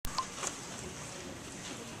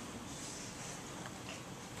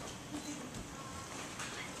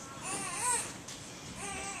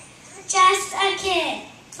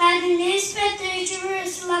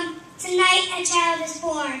Jerusalem, tonight a child is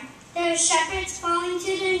born. There are shepherds falling to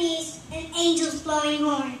their knees and angels blowing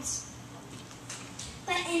horns.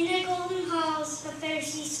 But in their golden halls, the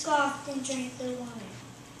Pharisees scoffed and drank their wine.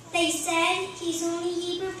 They said, he's only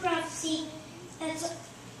Hebrew prophecy.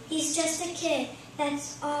 He's just a kid.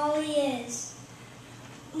 That's all he is.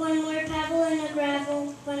 One more pebble in the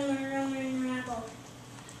gravel, one more rumor in the rabble.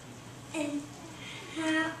 And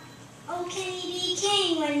how can he be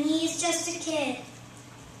king when he's just a kid?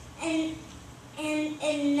 And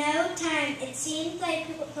in no time, it seemed like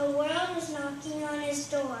the world was knocking on his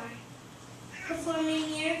door,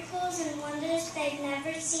 performing miracles and wonders they'd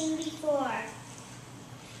never seen before.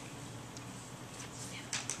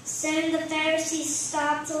 Soon the Pharisees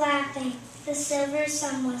stopped laughing. The silver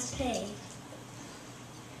sum was paid.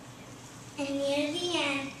 And near the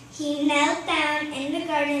end, he knelt down in the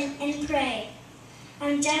garden and prayed.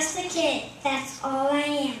 I'm just a kid, that's all I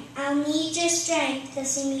am. I'll need your strength to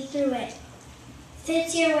see me through it. If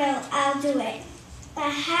it's your will, I'll do it. But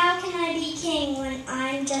how can I be king when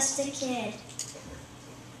I'm just a kid?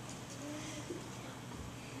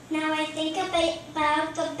 Now I think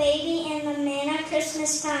about the baby and the man at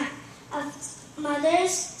Christmas time, of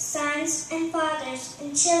mothers, sons, and fathers,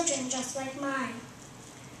 and children just like mine.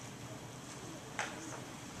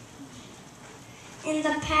 And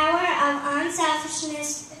the power of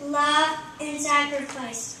unselfishness, love, and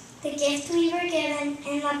sacrifice, the gift we were given,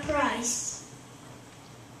 and the price.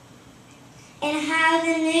 And how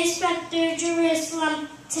the news spread through Jerusalem,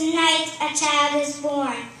 tonight a child is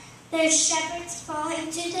born. There's shepherds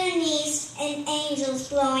falling to their knees and angels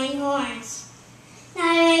blowing horns. Now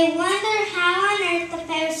I wonder how on earth the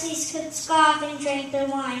Pharisees could scoff and drink their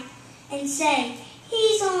wine and say,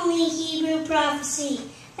 he's only Hebrew prophecy.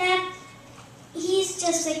 He's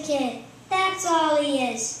just a kid. That's all he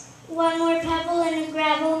is. One more pebble in the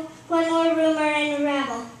gravel, one more rumor in the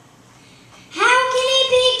rabble. How can he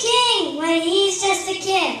be king when he's just a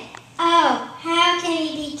kid? Oh, how can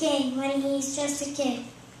he be king when he's just a kid?